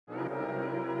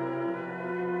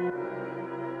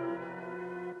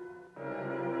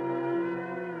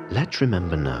Let's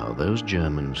remember now those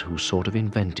Germans who sort of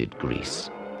invented Greece,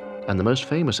 and the most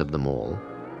famous of them all,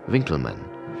 Winkler.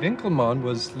 Winkleman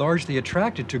was largely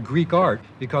attracted to Greek art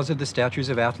because of the statues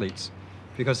of athletes,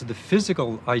 because of the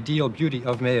physical ideal beauty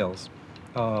of males.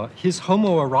 His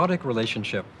homoerotic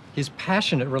relationship, his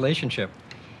passionate relationship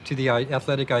to the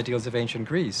athletic ideals of ancient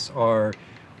Greece are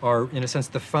in a sense,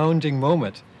 the founding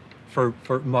moment for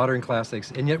modern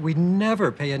classics. And yet we never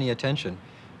pay any attention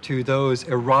to those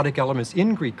erotic elements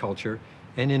in Greek culture,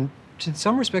 and in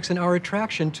some respects in our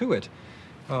attraction to it.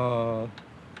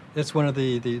 It's one of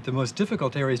the most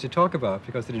difficult areas to talk about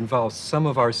because it involves some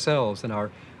of ourselves and our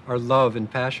love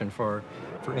and passion for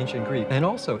ancient Greek. And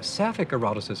also sapphic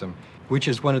eroticism, which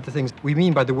is one of the things we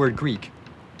mean by the word Greek.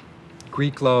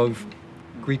 Greek love,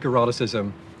 Greek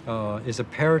eroticism is a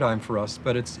paradigm for us,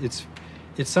 but it's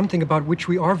something about which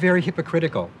we are very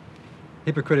hypocritical.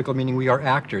 Hypocritical meaning we are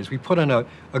actors. We put on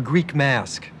a Greek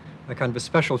mask, a kind of a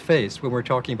special face when we're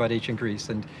talking about ancient Greece,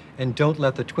 and don't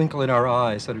let the twinkle in our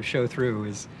eyes sort of show through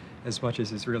as much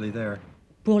as is really there.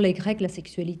 Pour les Grecs, la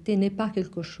sexualité n'est pas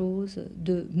quelque chose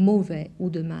de mauvais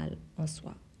ou de mal en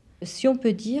soi. Si on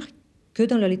peut dire que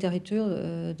dans la littérature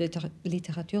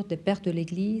des pères de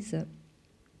l'Église,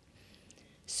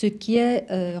 ce qui est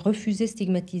refusé,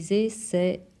 stigmatisé,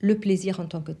 c'est le plaisir en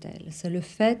tant que tel. C'est le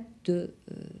fait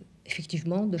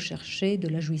effectivement, de chercher de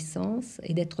la jouissance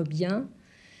et d'être bien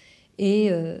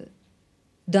et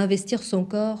d'investir son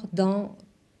corps dans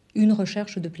une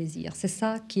recherche de plaisir. C'est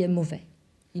ça qui est mauvais.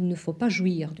 Il ne faut pas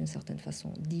jouir d'une certaine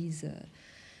façon, disent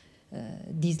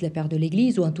les pères de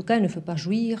l'Église, ou en tout cas, il ne faut pas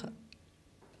jouir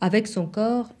avec son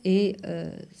corps et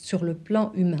sur le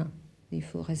plan humain. Il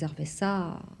faut réserver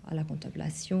ça à la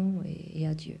contemplation et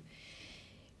à Dieu.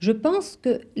 Je pense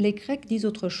que les Grecs disent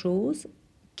autre chose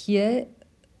qui est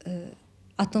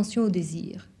attention au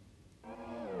désir.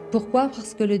 Pourquoi?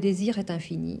 Parce que le désir est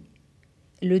infini.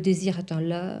 Le désir est un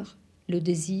leurre. Le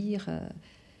désir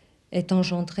est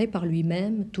engendré par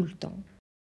lui-même tout le temps.